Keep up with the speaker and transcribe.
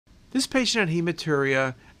This patient had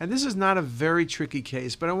hematuria, and this is not a very tricky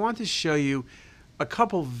case, but I want to show you a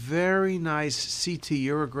couple very nice CT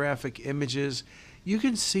urographic images. You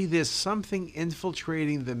can see there's something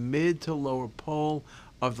infiltrating the mid to lower pole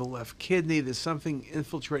of the left kidney. There's something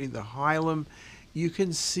infiltrating the hilum. You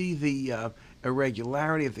can see the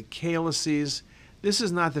irregularity of the calyces. This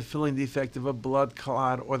is not the filling defect of a blood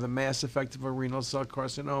clot or the mass effect of a renal cell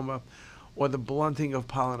carcinoma or the blunting of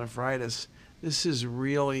pyelonephritis. This is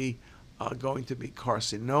really going to be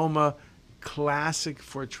carcinoma, classic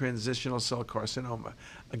for transitional cell carcinoma.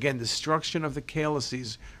 Again, destruction of the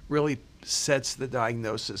calyces really sets the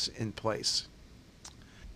diagnosis in place.